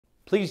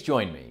Please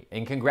join me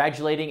in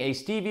congratulating a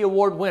Stevie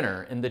Award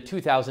winner in the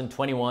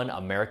 2021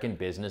 American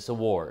Business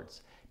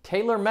Awards,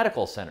 Taylor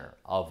Medical Center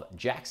of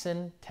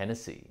Jackson,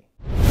 Tennessee.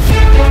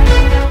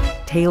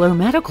 Taylor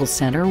Medical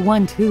Center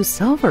won 2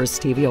 Silver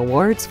Stevie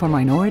Awards for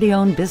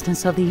Minority-Owned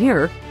Business of the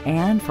Year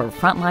and for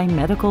Frontline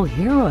Medical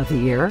Hero of the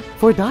Year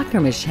for Dr.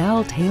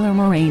 Michelle Taylor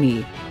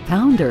Maroney,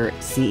 founder,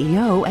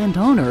 CEO, and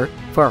owner,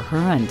 for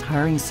her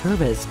untiring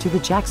service to the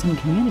Jackson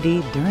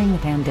community during the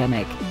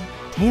pandemic.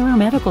 Taylor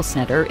Medical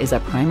Center is a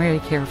primary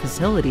care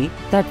facility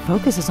that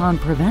focuses on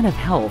preventive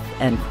health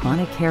and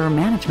chronic care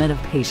management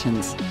of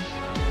patients.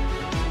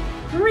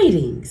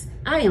 Greetings.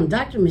 I am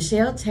Dr.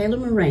 Michelle Taylor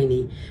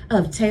Maroney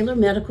of Taylor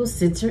Medical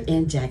Center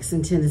in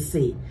Jackson,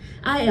 Tennessee.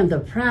 I am the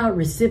proud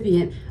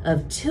recipient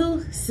of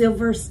 2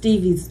 Silver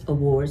Stevie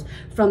Awards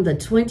from the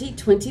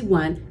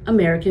 2021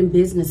 American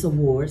Business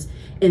Awards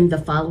in the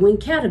following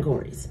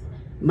categories: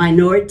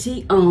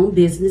 Minority-Owned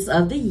Business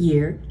of the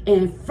Year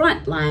and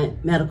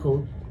Frontline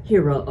Medical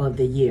Hero of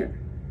the Year.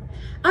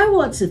 I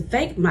want to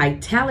thank my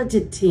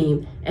talented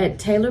team at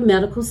Taylor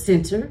Medical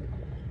Center,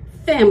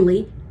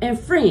 family, and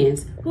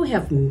friends who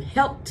have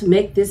helped to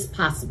make this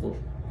possible.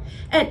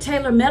 At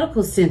Taylor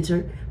Medical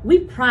Center, we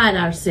pride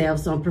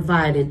ourselves on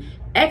providing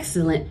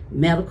excellent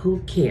medical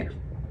care.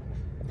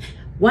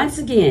 Once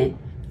again,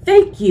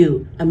 thank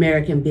you,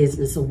 American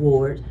Business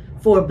Award,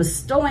 for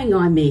bestowing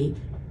on me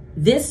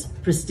this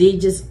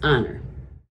prestigious honor.